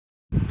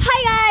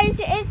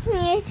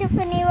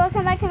Tiffany,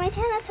 welcome back to my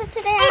channel. So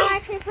today I'm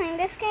actually playing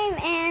this game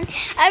and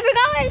I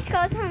forgot what it's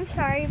called, so I'm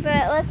sorry,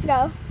 but let's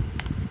go.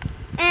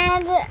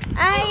 And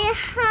I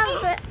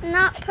have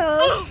not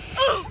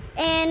posted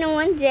in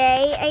one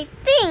day, I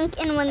think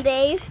in one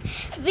day,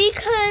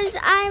 because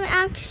I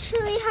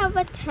actually have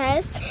a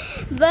test,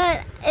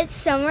 but it's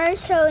summer,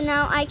 so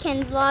now I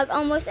can vlog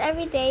almost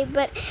every day,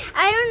 but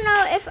I don't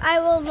know if I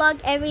will vlog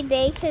every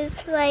day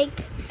because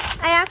like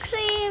I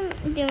actually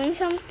am doing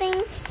some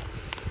things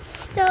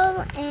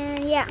still,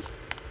 and yeah.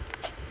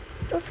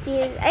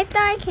 Oopsies, I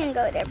thought I can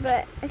go there,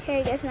 but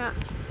okay, I guess not.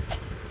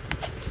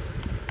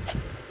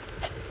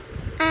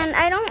 And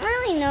I don't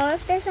really know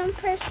if there's some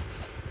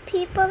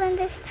people in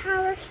this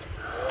tower.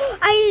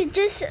 I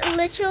just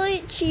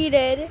literally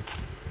cheated.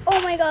 Oh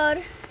my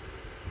god.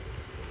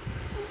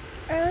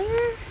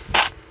 Earlier,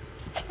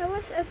 that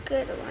was a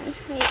good one.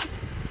 Wait.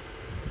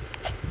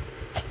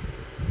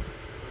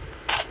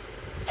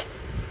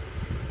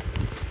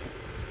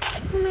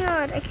 Oh my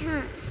god, I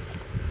can't.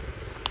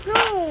 No.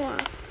 Oh,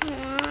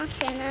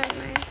 okay, never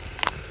mind.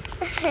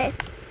 Okay.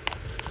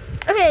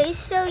 Okay,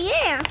 so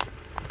yeah.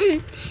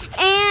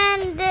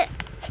 And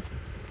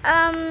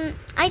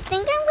I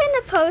think I'm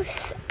gonna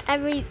post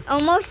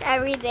almost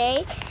every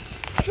day,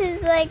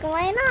 cause like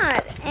why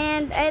not?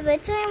 And I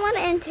literally want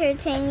to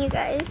entertain you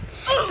guys.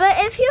 But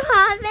if you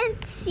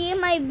haven't seen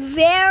my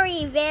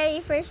very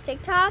first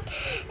TikTok,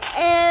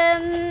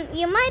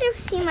 you might have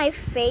seen my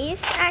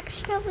face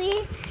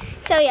actually.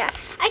 So yeah,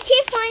 I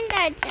can't find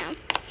that jump.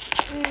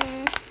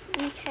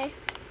 Okay,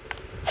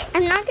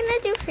 I'm not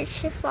gonna do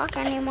fish vlog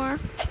anymore.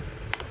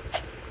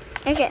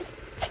 Okay.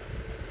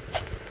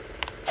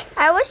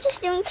 I was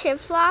just doing chip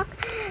vlog,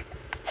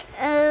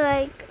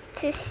 like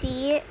to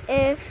see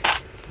if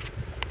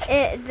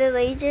the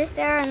lasers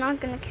there are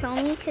not gonna kill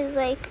me, cause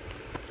like,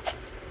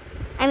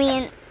 I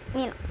mean,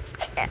 you know,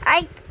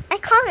 I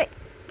call it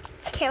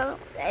kill.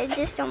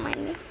 Just don't mind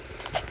me.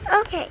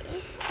 Okay,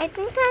 I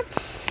think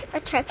that's a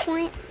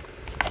checkpoint.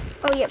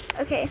 Oh yep.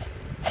 Okay.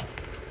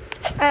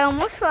 I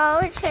almost fell,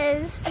 which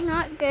is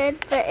not good,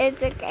 but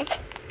it's okay.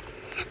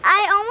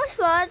 I almost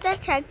fell at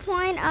that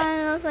checkpoint, and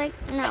I was like,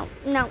 no.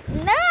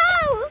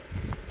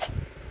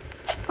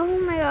 Oh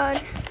my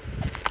god.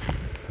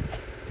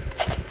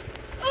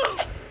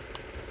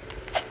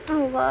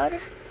 Oh god.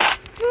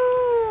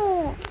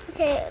 No.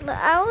 Okay,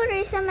 I will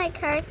reset my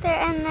character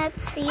and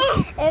let's see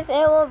if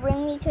it will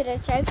bring me to the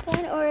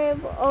checkpoint or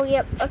it will, oh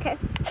yep, okay.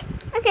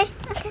 Okay.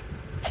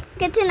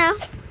 Good to know.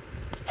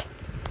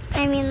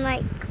 I mean,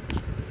 like,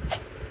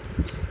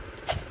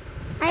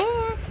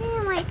 I actually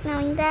like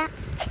knowing that.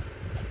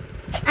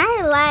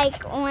 I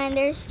like when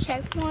there's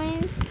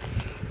checkpoints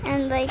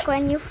and like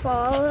when you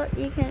fall,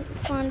 you can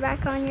spawn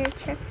back on your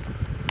check.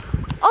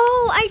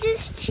 Oh, I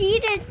just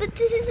cheated, but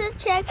this is a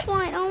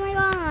checkpoint. Oh my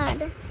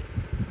god.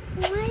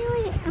 Why do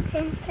I?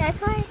 Okay,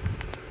 that's why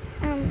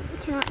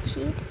to not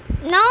cheat.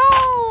 No.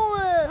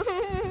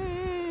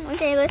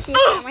 Okay, let's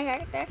restart my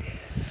character.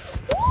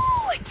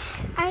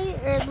 I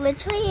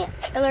literally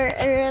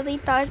really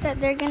thought that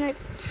they're gonna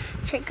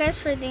trick us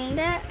for doing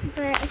that,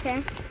 but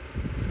okay.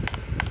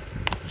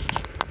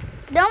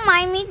 Don't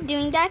mind me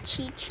doing that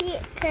cheat,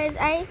 because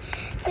I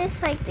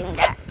just like doing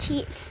that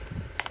cheat.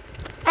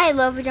 I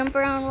love jump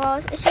around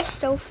walls. It's just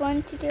so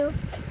fun to do.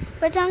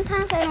 But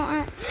sometimes I don't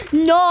want.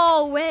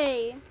 No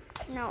way.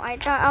 No, I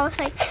was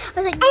like,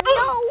 no way.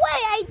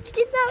 I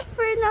did that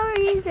for no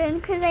reason,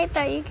 because I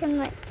thought you can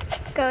like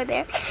go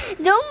there.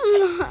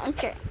 Don't.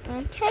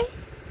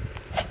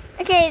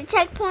 Okay,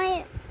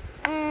 checkpoint,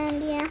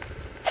 and yeah.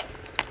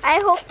 I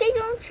hope they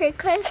don't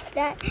trick us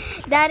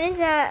that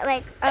is a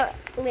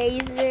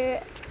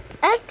laser.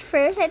 At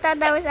first I thought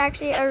that was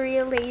actually a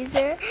real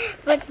laser,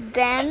 but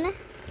then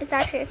it's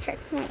actually a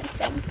checkpoint.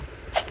 So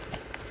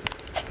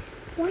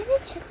why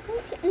did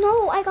checkpoints?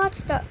 No, I got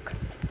stuck.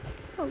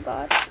 Oh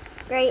god.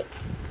 Great.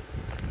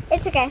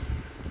 It's okay.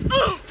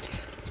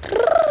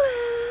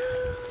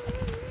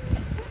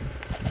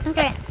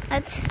 Okay,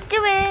 let's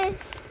do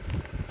this.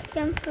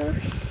 Jump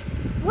boost.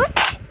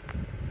 What?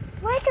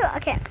 Why do?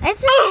 Okay,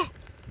 it's.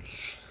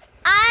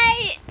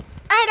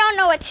 I don't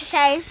know what to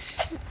say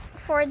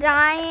for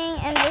dying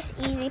in this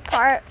easy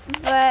part,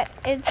 but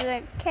it's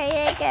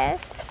okay, I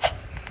guess.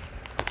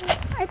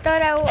 I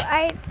thought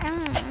I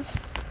don't know.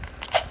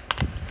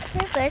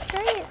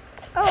 Literally.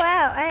 Oh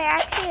wow, I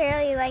actually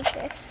really like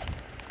this.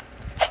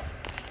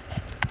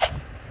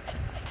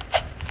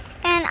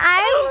 And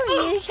I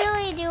will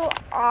usually do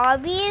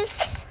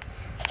obbies.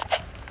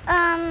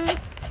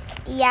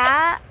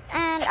 Yeah,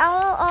 and I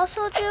will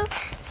also do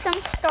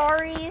some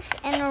stories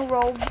in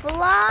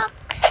Roblox.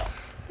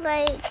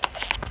 Like,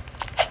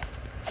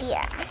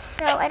 yeah,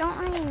 so I don't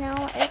really know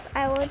if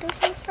I will do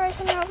some stories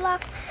in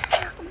Roblox,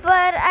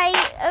 but I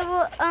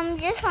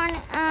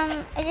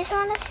just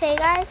want to say,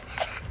 guys,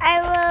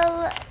 I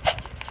will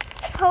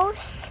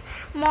post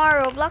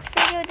more Roblox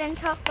videos than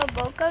Taco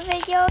Boca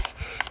videos.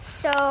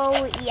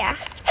 So yeah.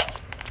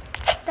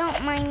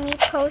 don't mind me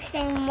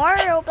posting more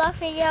Roblox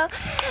videos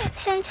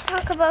since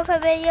Toca Boca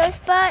videos,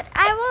 but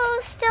I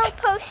will still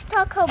post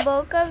Toca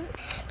Boca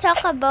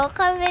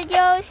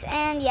videos.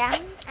 And yeah,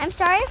 I'm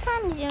sorry if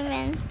I'm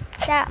zooming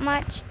that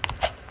much.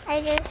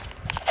 I just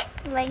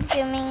like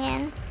zooming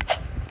in.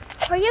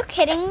 Are you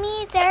kidding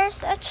me?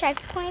 There's a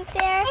checkpoint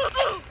there,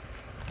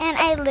 and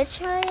I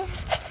literally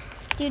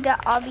do the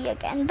obby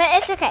again, but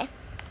it's okay,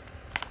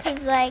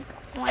 cause like,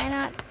 why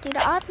not do the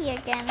obby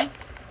again?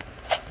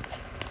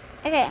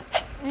 Okay,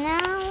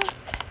 now,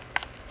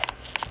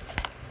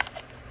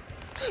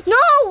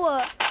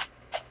 no,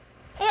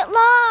 it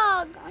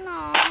logged. Oh,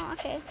 no,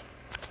 okay.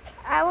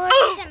 I will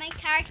reset my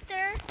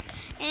character,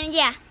 and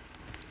yeah,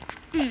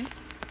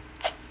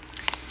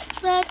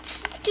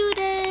 let's do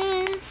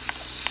this.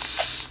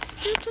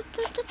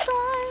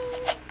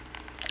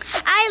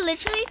 I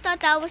literally thought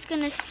that was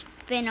gonna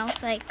spin. I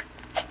was like,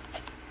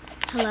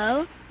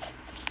 hello?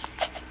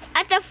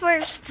 At the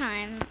first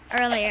time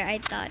earlier, I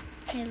thought.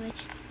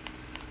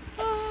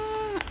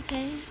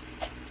 Okay.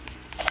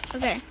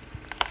 Okay.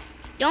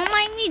 Don't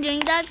mind me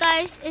doing that,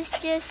 guys. It's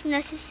just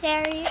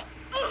necessary.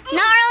 Not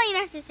really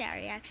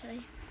necessary,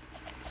 actually.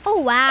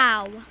 Oh,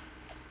 wow.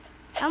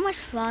 I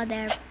almost fall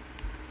there.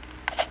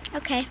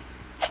 Okay.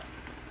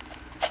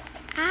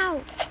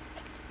 Ow.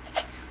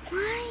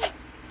 Why?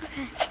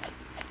 Okay.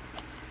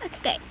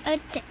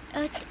 Okay.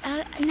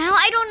 Now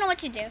I don't know what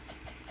to do.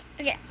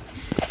 Okay.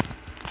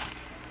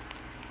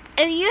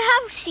 If you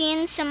have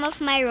seen some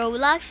of my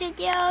Roblox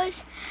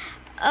videos,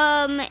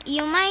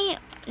 you might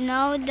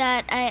know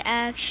that I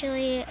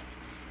actually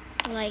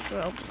like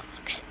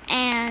Roblox,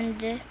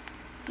 and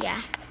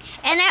yeah.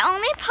 And I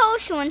only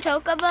post one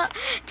Toca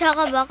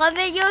Boca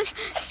videos,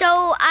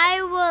 so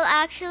I will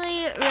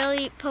actually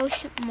really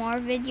post more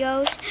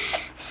videos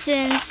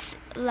since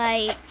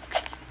like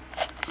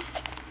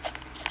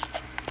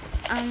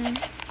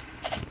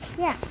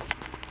yeah.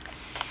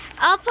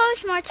 I'll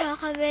post more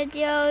Toca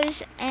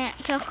videos and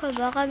Toca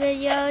Boca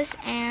videos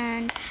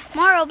and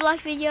more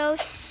Roblox videos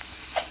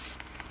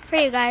for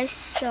you guys.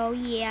 So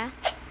yeah.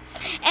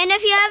 And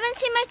if you haven't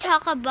seen my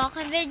Toca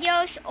Boca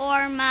videos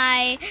or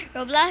my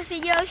Roblox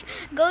videos,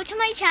 go to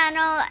my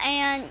channel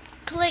and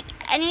click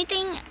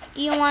anything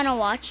you want to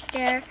watch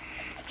there.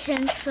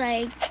 Since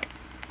like,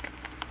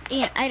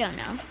 yeah, I don't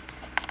know.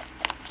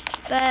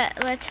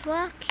 But let's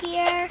walk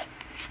here.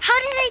 How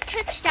did I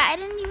touch that? I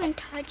didn't even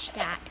touch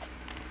that.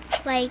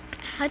 Like,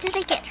 how did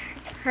I get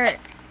hurt?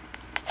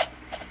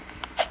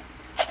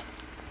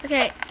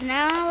 Okay,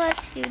 now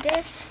let's do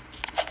this.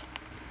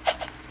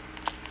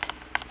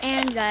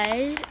 And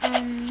guys,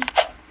 I'm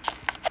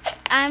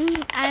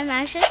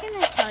actually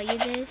gonna tell you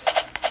this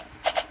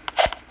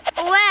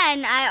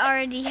when I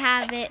already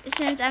have it,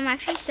 since I'm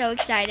actually so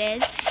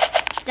excited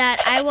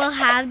that I will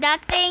have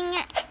that thing.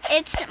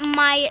 It's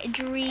my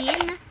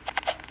dream.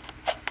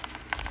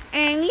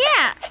 And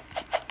yeah.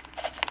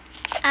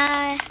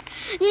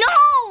 No,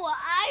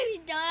 I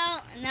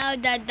don't know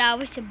that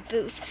was a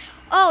boost.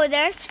 Oh,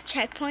 there's a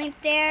checkpoint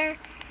there.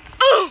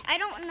 I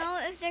don't know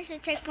if there's a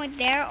checkpoint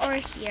there or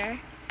here.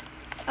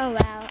 Oh,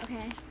 wow,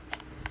 okay.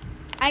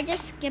 I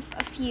just skipped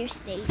a few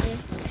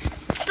stages,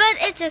 but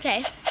it's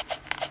okay.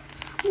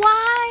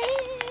 Why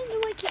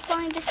do I keep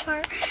falling this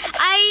part?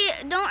 I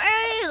don't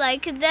really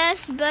like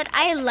this, but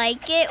I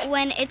like it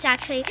when it's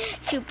actually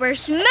super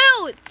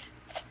smooth.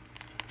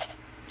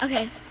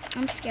 Okay,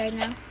 I'm scared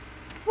now.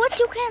 What,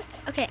 you can't?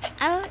 Okay,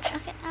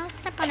 I'll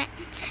step on it.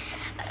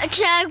 A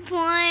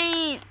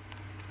checkpoint.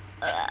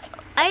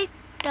 I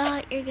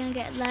thought you're gonna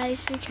get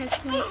lives to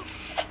checkpoint.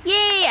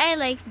 Yay, I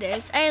like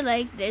this. I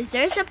like this.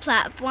 There's a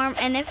platform,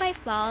 and if I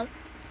fall,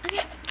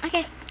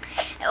 okay.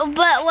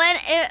 But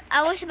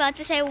I was about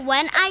to say,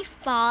 when I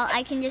fall,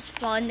 I can just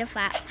fall in the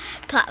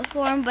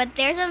platform. But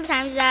there's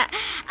sometimes that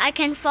I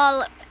can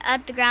fall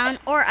at the ground,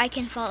 or I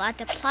can fall at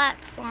the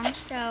platform.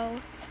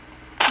 So,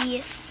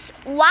 yes.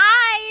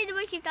 Why do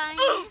I keep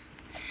dying?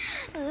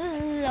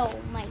 Oh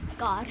my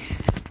god.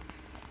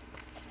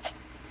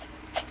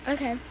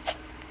 Okay.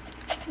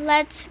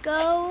 Let's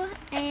go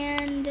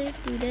and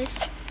do this.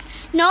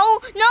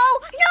 No!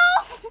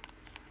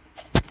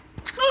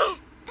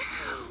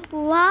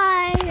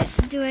 Why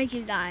do I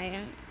keep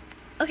dying?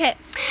 Okay,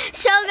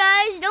 so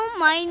guys, don't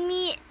mind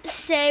me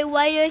say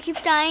why do I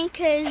keep dying,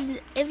 because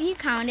if you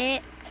count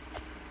it,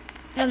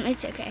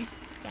 it's okay.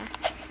 Yeah,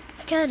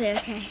 it's totally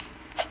okay.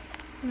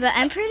 But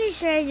I'm pretty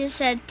sure I just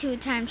said 2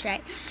 times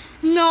right.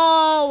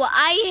 No,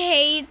 I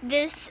hate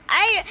this.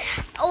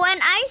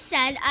 When I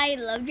said I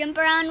love jump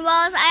around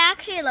walls, I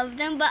actually love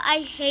them, but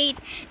I hate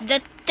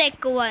the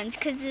thick ones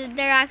because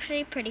they're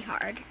actually pretty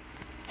hard.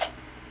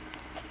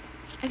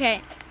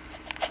 Okay.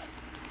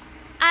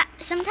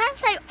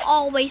 Sometimes I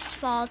always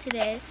fall to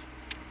this.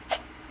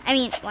 I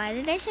mean, why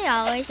did I say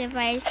always if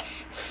I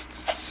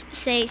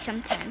say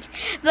sometimes?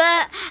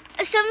 But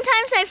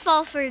sometimes I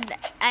fall for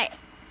that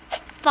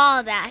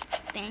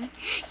thing.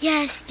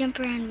 Yes, jump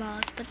around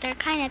walls, but they're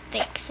kind of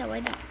thick, so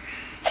I don't.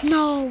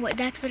 No,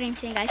 that's what I'm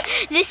saying, guys.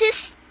 This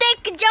is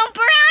thick jump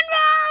around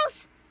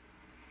walls.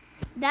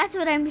 That's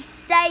what I'm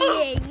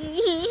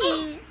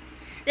saying.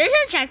 There's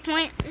a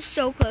checkpoint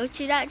so close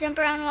to that jump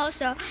around wall,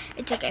 so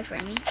it's okay for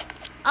me.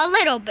 A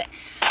little bit.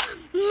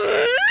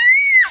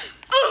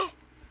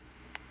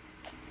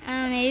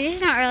 Maybe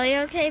it's not really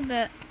okay,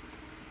 but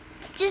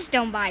just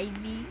don't bite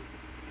me.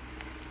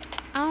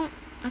 Oh,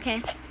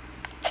 okay.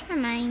 Never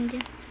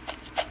mind.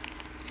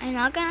 I'm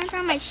not gonna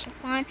turn my shift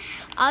on.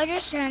 I'll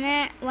just turn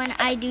it when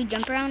I do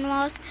jump around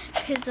walls.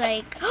 Cause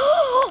like,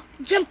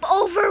 jump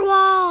over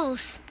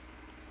walls.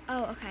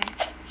 Oh, okay.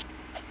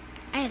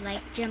 I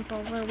like jump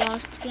over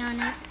walls, to be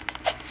honest.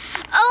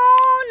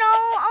 Oh no,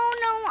 oh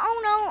no, oh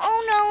no,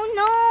 oh no,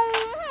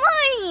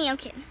 no.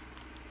 Okay.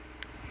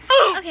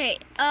 Okay,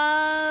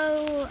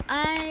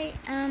 I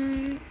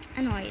am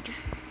annoyed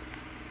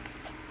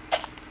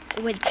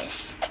with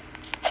this.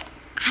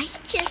 I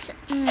just,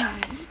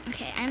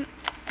 okay,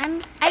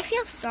 I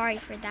feel sorry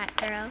for that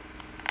girl.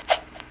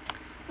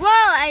 Whoa,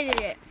 I did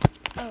it.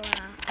 Oh,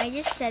 wow. I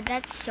just said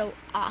that's so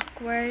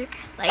awkward.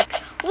 Like,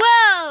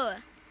 whoa.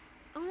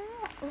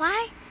 Oh,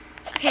 why?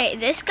 Okay,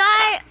 this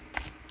guy,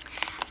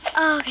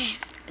 okay,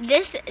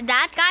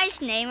 that guy's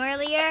name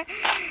earlier.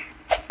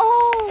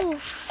 Oh,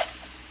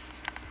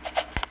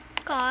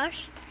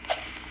 gosh.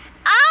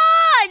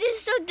 Ah, this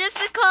is so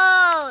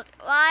difficult.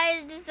 Why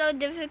is this so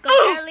difficult?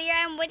 Earlier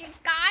I'm with a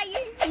guy,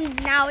 and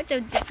now it's so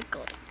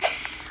difficult.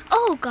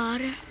 Oh,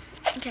 God.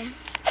 Okay.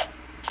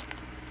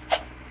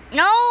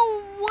 No,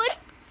 what?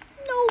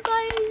 No,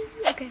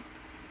 guys. Okay.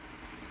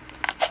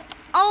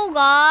 Oh,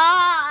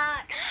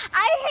 God.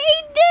 I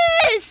hate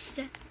this.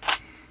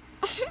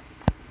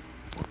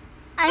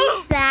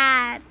 I'm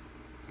sad.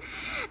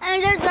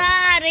 I'm so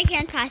sad. I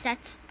can't pass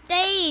that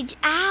stage.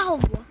 Ow.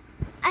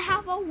 I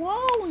have a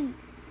wound.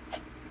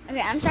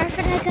 Okay, I'm sorry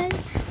for that, guys.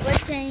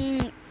 We're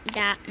saying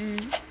that.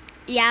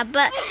 Yeah,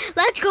 but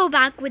let's go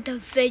back with the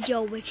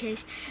video, which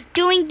is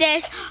doing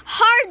this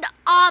hard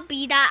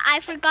obby that I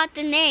forgot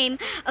the name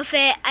of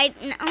it.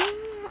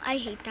 I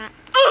hate that.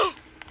 Oh,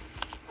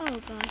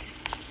 God.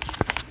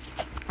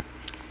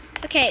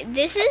 Okay,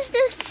 this is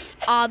this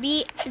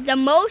obby, the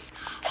most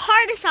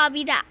hardest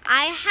obby that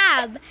I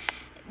have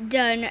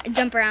done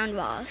jump around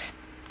walls.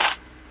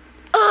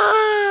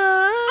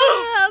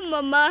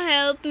 Mama,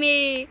 help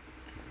me.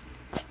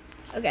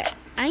 Okay,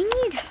 I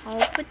need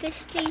help with this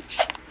stage.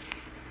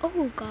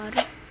 Oh, God.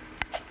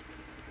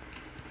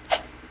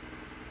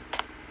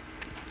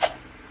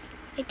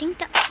 I think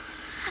that...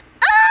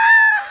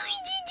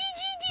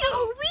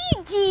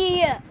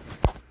 Luigi!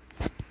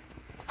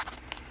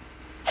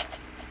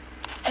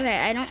 Okay,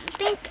 I don't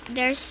think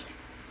there's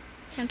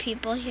some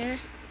people here.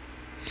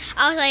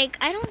 I was like,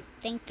 I don't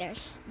think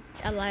there's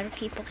a lot of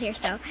people here,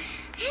 so...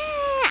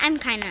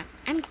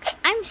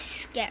 I'm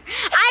scared.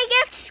 I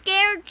get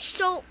scared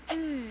so...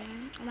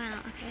 wow,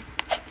 okay.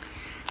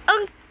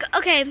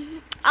 Okay,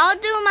 I'll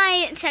do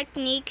my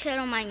technique, so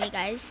don't mind me,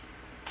 guys.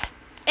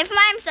 If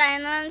I'm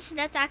silenced,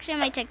 that's actually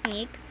my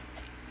technique.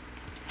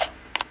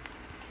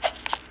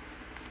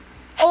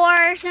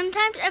 Or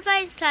sometimes if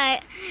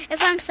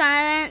I'm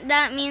silent,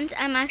 that means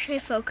I'm actually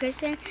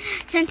focusing.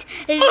 Since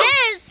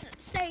this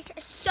stage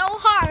is so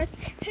hard,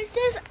 because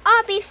this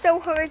obby is so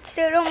hard,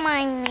 so don't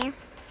mind me.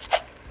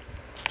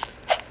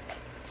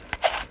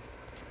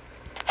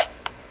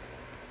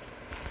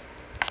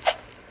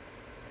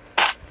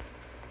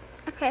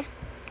 Okay.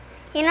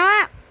 You know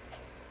what?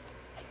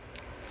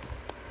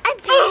 I'm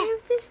tired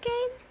of this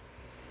game.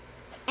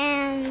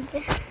 And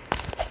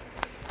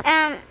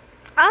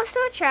I'll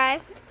still try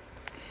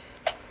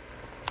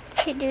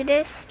to do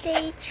this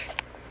stage.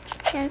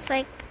 Since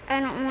like I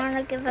don't want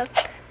to give up.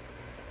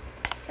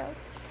 So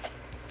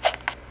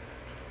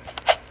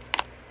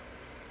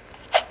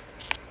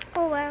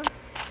oh wow.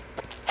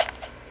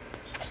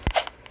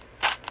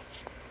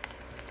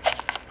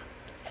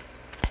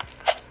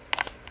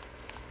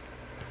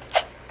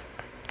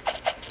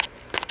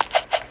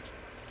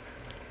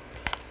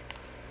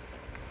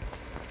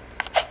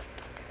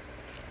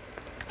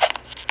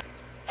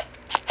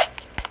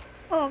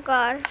 Oh,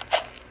 God.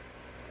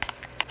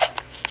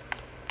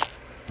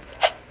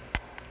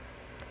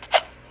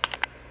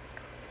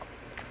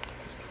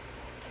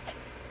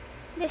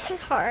 This is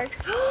hard.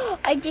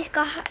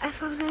 I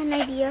found an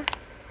idea.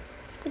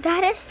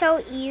 That is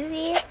so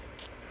easy.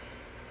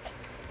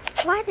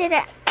 Why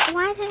didn't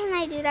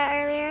I do that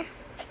earlier?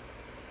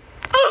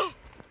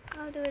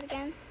 I'll do it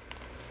again.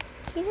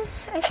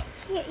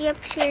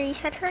 Yep, she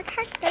reset her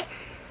character.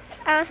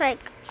 I was like,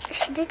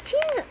 did she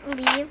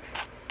leave?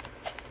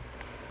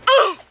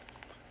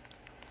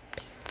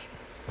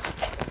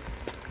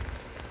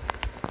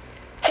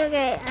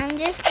 Okay, I'm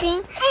just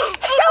being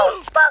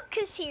so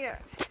focused here.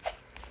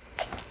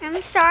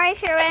 I'm sorry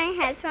if you're wearing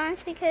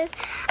headphones because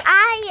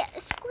I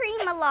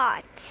scream a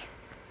lot.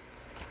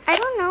 I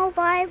don't know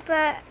why,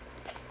 but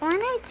when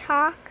I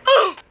talk,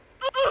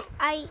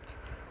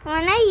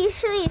 when I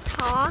usually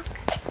talk,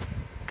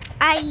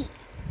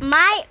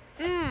 my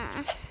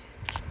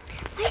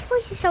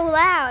voice is so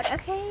loud,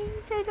 okay?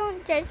 So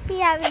don't judge me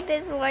having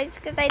this voice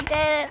because I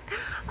didn't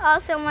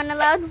also want a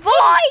loud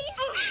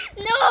voice.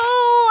 No,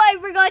 I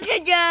forgot to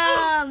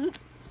jump.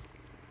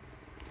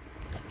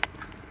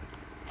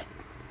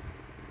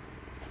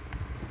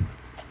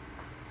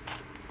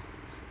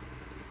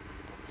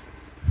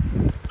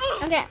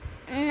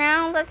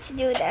 now let's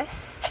do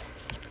this.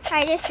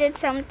 I just did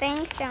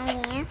something, so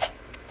yeah.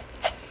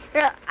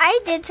 But I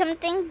did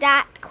something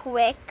that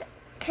quick,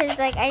 cause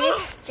like I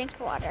just drink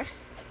water.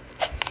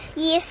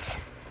 Yes.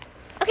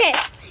 Okay,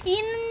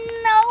 you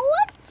know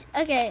what?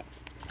 Okay,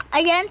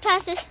 I can't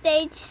pass the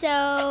stage,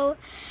 so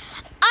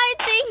I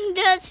think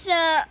that's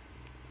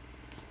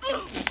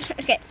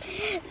okay.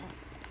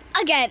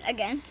 Again.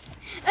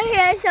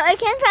 Okay, so I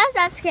can't pass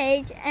that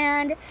stage,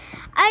 and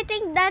I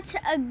think that's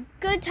a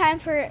good time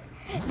for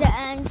the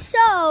end.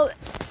 So,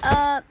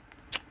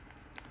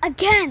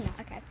 again.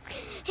 Okay.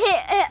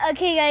 Hey,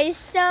 okay, guys.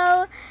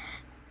 So,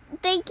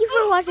 thank you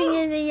for watching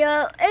this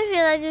video. If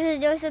you like this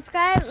video,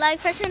 subscribe,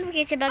 like, press the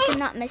notification bell to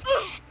not miss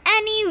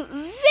any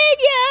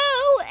video.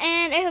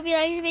 And I hope you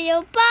like this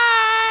video.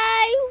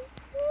 Bye.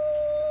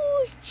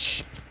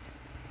 Whoosh.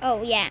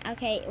 Oh yeah.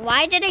 Okay.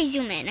 Why did I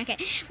zoom in? Okay.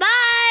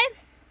 Bye.